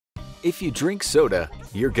If you drink soda,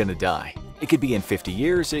 you're gonna die. It could be in 50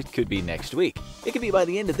 years, it could be next week, it could be by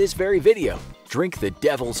the end of this very video. Drink the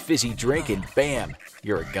devil's fizzy drink and bam,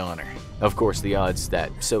 you're a goner. Of course, the odds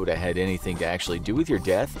that soda had anything to actually do with your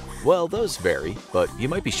death, well, those vary, but you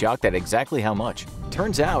might be shocked at exactly how much.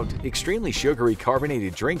 Turns out, extremely sugary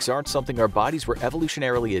carbonated drinks aren't something our bodies were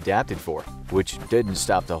evolutionarily adapted for, which didn't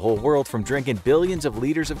stop the whole world from drinking billions of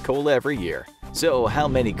liters of cola every year. So how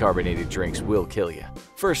many carbonated drinks will kill you?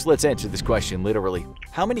 First, let's answer this question literally.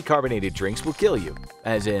 How many carbonated drinks will kill you?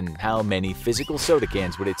 As in, how many physical soda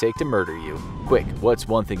cans would it take to murder you? Quick, what's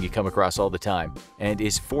one thing you come across all the time and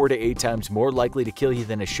is 4 to 8 times more likely to kill you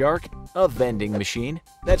than a shark? A vending machine.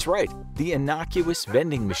 That's right, the innocuous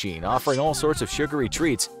vending machine offering all sorts of sugary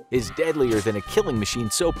treats is deadlier than a killing machine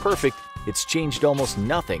so perfect it's changed almost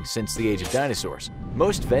nothing since the age of dinosaurs.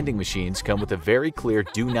 Most vending machines come with a very clear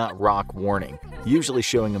 "do not rock" warning, usually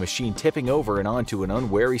showing a machine tipping over and onto an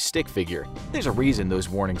unwary stick figure. There's a reason those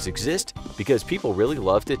warnings exist, because people really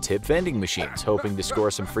love to tip vending machines, hoping to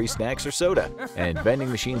score some free snacks or soda. And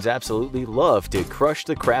vending machines absolutely love to crush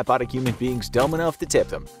the crap out of human beings dumb enough to tip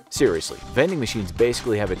them. Seriously, vending machines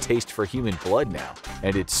basically have a taste for human blood now,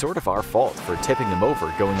 and it's sort of our fault for tipping them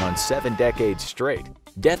over going on 7 decades straight.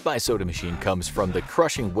 Death by soda machine comes from the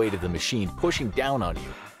crushing weight of the machine pushing down on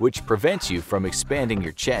you, which prevents you from expanding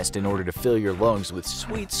your chest in order to fill your lungs with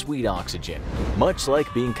sweet, sweet oxygen. Much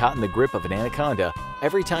like being caught in the grip of an anaconda,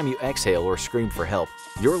 every time you exhale or scream for help,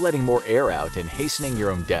 you're letting more air out and hastening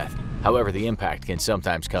your own death. However, the impact can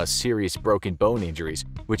sometimes cause serious broken bone injuries,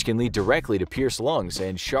 which can lead directly to pierced lungs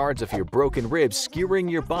and shards of your broken ribs skewering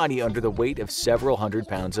your body under the weight of several hundred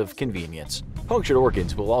pounds of convenience. Punctured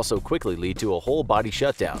organs will also quickly lead to a whole body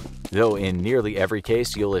shutdown, though in nearly every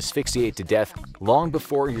case you'll asphyxiate to death long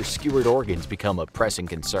before your skewered organs become a pressing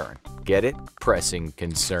concern. Get it? Pressing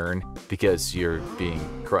concern, because you're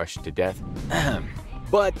being crushed to death?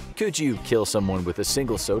 But could you kill someone with a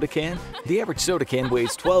single soda can? The average soda can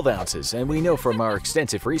weighs 12 ounces, and we know from our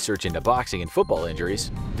extensive research into boxing and football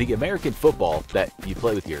injuries, the American football that you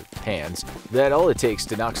play with your hands, that all it takes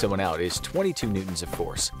to knock someone out is 22 newtons of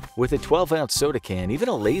force. With a 12-ounce soda can, even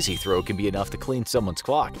a lazy throw can be enough to clean someone's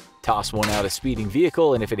clock. Toss one out a speeding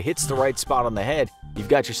vehicle, and if it hits the right spot on the head, you've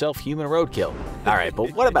got yourself human roadkill. Alright,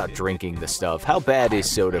 but what about drinking the stuff? How bad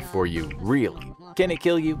is soda for you, really? Can it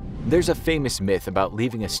kill you? There's a famous myth about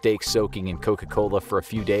leaving a steak soaking in Coca-Cola for a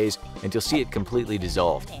few days and you'll see it completely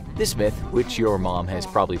dissolved. This myth, which your mom has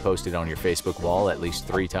probably posted on your Facebook wall at least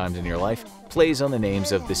 3 times in your life, plays on the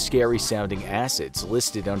names of the scary-sounding acids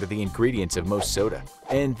listed under the ingredients of most soda,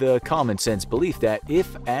 and the common-sense belief that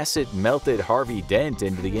if acid melted Harvey Dent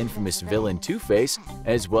into the infamous villain Two-Face,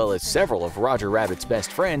 as well as several of Roger Rabbit's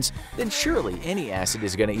best friends, then surely any acid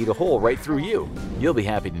is going to eat a hole right through you. You'll be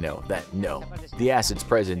happy to know that no, the acids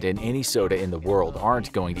present in any soda in the world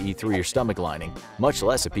aren't going to eat through your stomach lining, much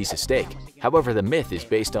less a piece of steak. However, the myth is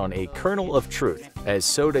based on a kernel of truth, as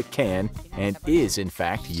soda can and is in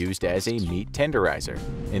fact used as a meat tenderizer.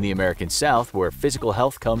 In the American South, where physical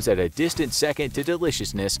health comes at a distant second to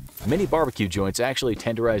deliciousness, many barbecue joints actually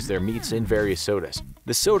tenderize their meats in various sodas.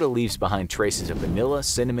 The soda leaves behind traces of vanilla,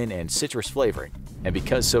 cinnamon, and citrus flavoring. And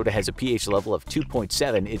because soda has a pH level of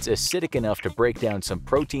 2.7, it's acidic enough to break down some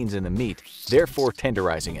proteins in the meat, therefore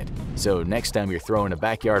tenderizing it. So next time you're throwing a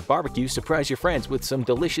backyard barbecue, surprise your friends with some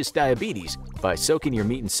delicious diabetes by soaking your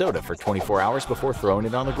meat in soda for 24 hours before throwing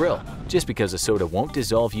it on the grill. Just because a soda won't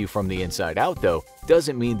dissolve you from the inside out, though,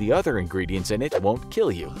 doesn't mean the other ingredients in it won't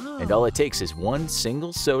kill you. And all it takes is one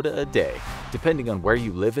single soda a day. Depending on where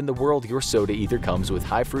you live in the world, your soda either comes with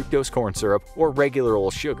high fructose corn syrup or regular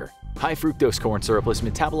old sugar. High fructose corn syrup is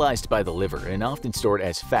metabolized by the liver and often stored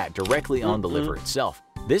as fat directly on the liver itself.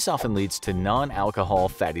 This often leads to non-alcohol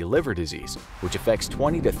fatty liver disease, which affects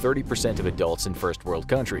 20 to 30% of adults in first world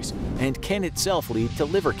countries, and can itself lead to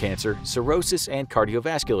liver cancer, cirrhosis, and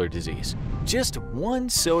cardiovascular disease. Just one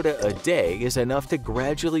soda a day is enough to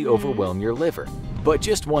gradually overwhelm your liver. But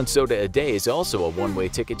just one soda a day is also a one-way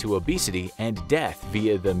ticket to obesity and death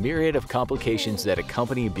via the myriad of complications that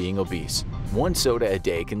accompany being obese. One soda a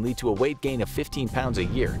day can lead to a weight gain of 15 pounds a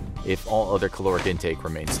year if all other caloric intake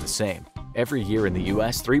remains the same. Every year in the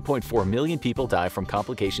US, 3.4 million people die from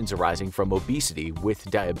complications arising from obesity with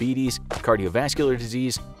diabetes, cardiovascular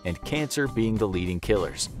disease, and cancer being the leading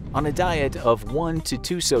killers. On a diet of 1 to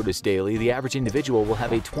 2 sodas daily, the average individual will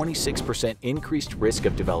have a 26% increased risk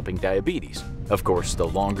of developing diabetes. Of course, the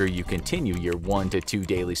longer you continue your 1 to 2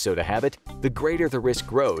 daily soda habit, the greater the risk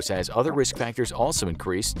grows, as other risk factors also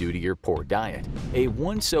increase due to your poor diet. A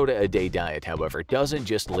 1 soda a day diet, however, doesn't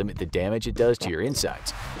just limit the damage it does to your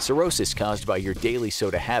insides. Cirrhosis caused by your daily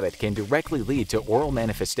soda habit can directly lead to oral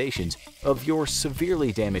manifestations of your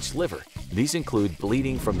severely damaged liver. These include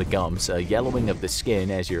bleeding from the gums, a yellowing of the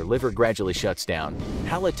skin as your liver gradually shuts down,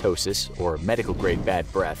 halitosis, or medical-grade bad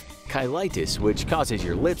breath, chylitis, which causes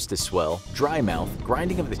your lips to swell, dry mouth,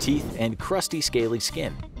 grinding of the teeth, and crusty, scaly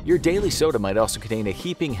skin. Your daily soda might also contain a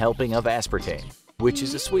heaping helping of aspartame, which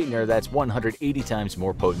is a sweetener that's 180 times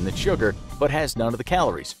more potent than sugar, but has none of the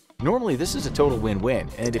calories. Normally, this is a total win-win,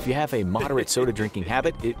 and if you have a moderate soda drinking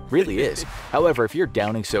habit, it really is. However, if you're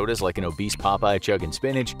downing sodas like an obese Popeye chugging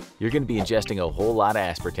spinach, you're going to be ingesting a whole lot of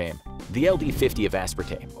aspartame. The LD50 of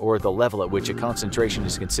aspartame, or the level at which a concentration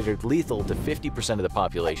is considered lethal to 50% of the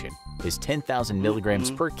population, is 10,000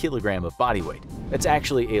 milligrams per kilogram of body weight. That's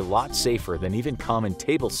actually a lot safer than even common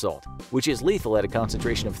table salt, which is lethal at a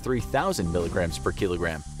concentration of 3,000 milligrams per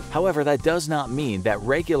kilogram. However, that does not mean that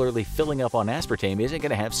regularly filling up on aspartame isn't going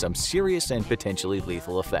to have some serious and potentially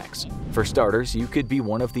lethal effects. For starters, you could be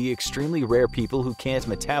one of the extremely rare people who can't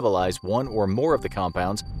metabolize one or more of the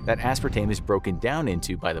compounds that aspartame is broken down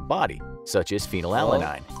into by the body, such as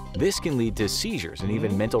phenylalanine. This can lead to seizures and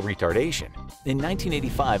even mental retardation. In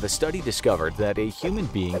 1985, a study discovered that a human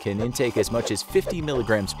being can intake as much as 50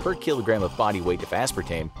 milligrams per kilogram of body weight of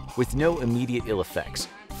aspartame with no immediate ill effects.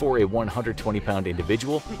 For a 120-pound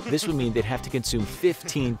individual, this would mean they'd have to consume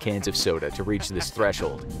 15 cans of soda to reach this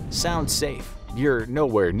threshold. Sounds safe. You're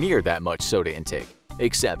nowhere near that much soda intake.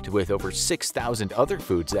 Except with over 6,000 other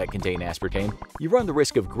foods that contain aspartame, you run the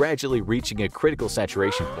risk of gradually reaching a critical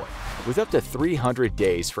saturation point. With up to 300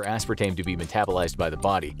 days for aspartame to be metabolized by the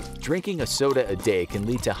body, drinking a soda a day can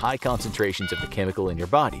lead to high concentrations of the chemical in your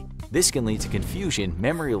body. This can lead to confusion,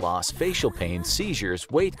 memory loss, facial pain, seizures,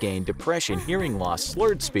 weight gain, depression, hearing loss,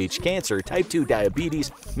 slurred speech, cancer, type 2 diabetes,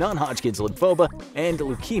 non-Hodgkin's lymphoma, and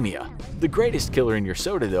leukemia. The greatest killer in your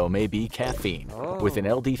soda, though, may be caffeine. With an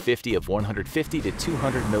LD50 of 150 to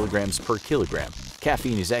 200 milligrams per kilogram,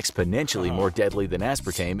 caffeine is exponentially more deadly than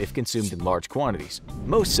aspartame if consumed in large quantities.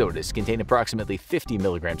 Most sodas contain approximately 50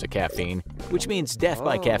 milligrams of caffeine, which means death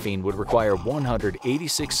by caffeine would require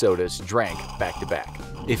 186 sodas drank back-to-back.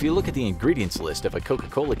 If you look at the ingredients list of a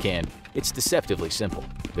Coca-Cola can, it's deceptively simple.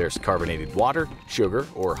 There's carbonated water, sugar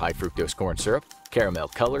or high-fructose corn syrup, caramel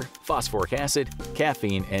color, phosphoric acid,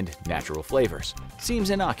 caffeine, and natural flavors.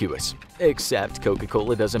 Seems innocuous. Except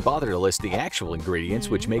Coca-Cola doesn't bother to list the actual ingredients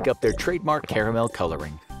which make up their trademark caramel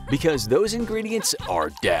coloring. Because those ingredients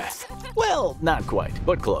are death. Well, not quite,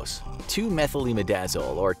 but close.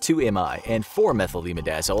 2-methylimidazole, or 2-MI, and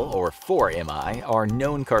 4-methylimidazole, or 4-MI, are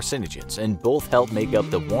known carcinogens, and both help make up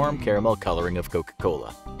the warm caramel coloring of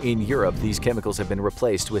Coca-Cola. In Europe, these chemicals have been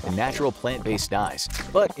replaced with natural plant-based dyes,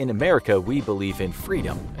 but in America, we believe in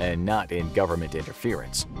freedom and not in government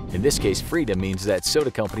interference. In this case, freedom means that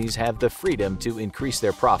soda companies have the freedom to increase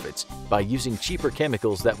their profits by using cheaper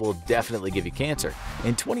chemicals that will definitely give you cancer.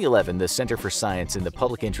 In 2011, the Center for Science in the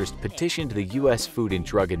Public Interest petitioned the U.S. Food and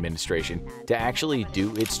Drug Administration to actually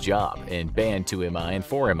do its job and ban 2-MI and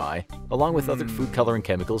 4-MI, along with other food coloring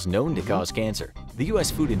chemicals known to cause cancer. The U.S.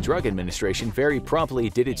 Food and Drug Administration very promptly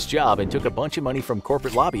did its job and took a bunch of money from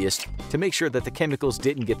corporate lobbyists to make sure that the chemicals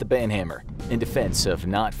didn't get the ban hammer. In defense of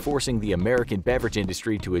not forcing the American beverage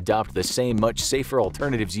industry to adopt the same much safer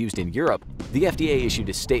alternatives used in Europe, the FDA issued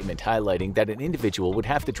a statement highlighting that an individual would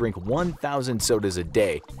have to drink 1,000 sodas a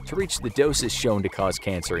day to reach the doses shown to cause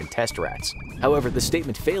cancer in test rats. However, the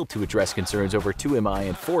statement failed to address concerns over 2-MI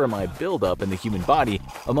and 4-MI buildup in the human body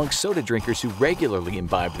among soda drinkers who regularly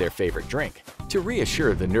imbibe their favorite drink. To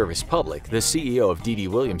reassure the nervous public, the CEO of D.D.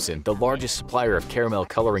 Williamson, the largest supplier of caramel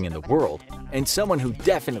coloring in the world, and someone who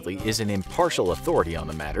definitely is an impartial authority on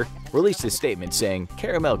the matter, released a statement saying,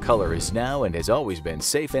 "Caramel color is now and has always been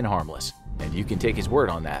safe and harmless." And you can take his word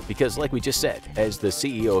on that because, like we just said, as the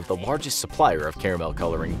CEO of the largest supplier of caramel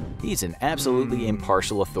coloring, he's an absolutely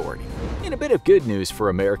impartial authority. In a bit of good news for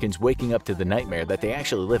Americans waking up to the nightmare that they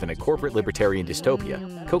actually live in a corporate libertarian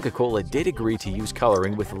dystopia, Coca-Cola did agree to use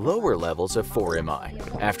coloring with lower levels of 4-MI.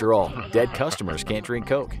 After all, dead customers can't drink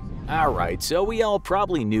Coke. Alright, so we all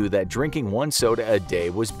probably knew that drinking one soda a day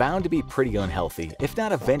was bound to be pretty unhealthy, if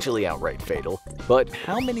not eventually outright fatal. But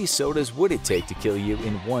how many sodas would it take to kill you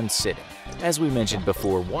in one sitting? As we mentioned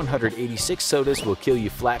before, 186 sodas will kill you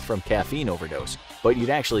flat from caffeine overdose. but you'd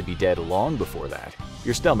actually be dead long before that.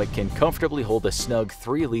 Your stomach can comfortably hold a snug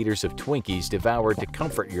 3 liters of Twinkies devoured to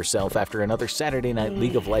comfort yourself after another Saturday Night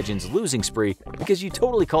League of Legends losing spree because you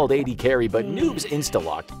totally called AD carry but noobs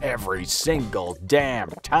insta-locked every single damn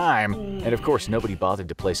time, and of course nobody bothered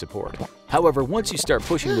to play support. However, once you start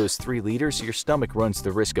pushing those 3 liters, your stomach runs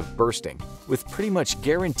the risk of bursting, with pretty much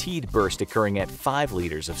guaranteed burst occurring at 5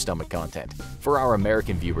 liters of stomach content. For our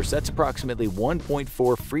American viewers, that's approximately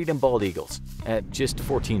 1.4 Freedom Bald Eagles. At just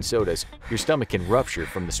 14 sodas, your stomach can rupture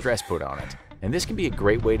from the stress put on it. And this can be a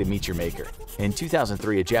great way to meet your maker. In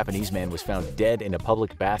 2003, a Japanese man was found dead in a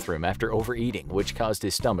public bathroom after overeating, which caused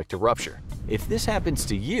his stomach to rupture. If this happens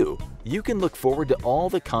to you, you can look forward to all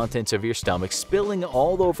the contents of your stomach spilling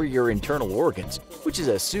all over your internal organs, which is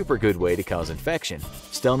a super good way to cause infection.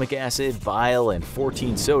 Stomach acid, bile, and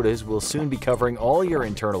 14 sodas will soon be covering all your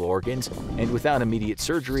internal organs, and without immediate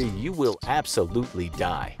surgery, you will absolutely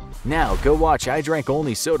die. Now, go watch I Drank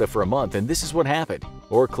Only Soda for a month and this is what happened.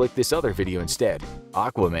 Or click this other video instead.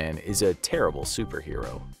 Aquaman is a terrible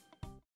superhero.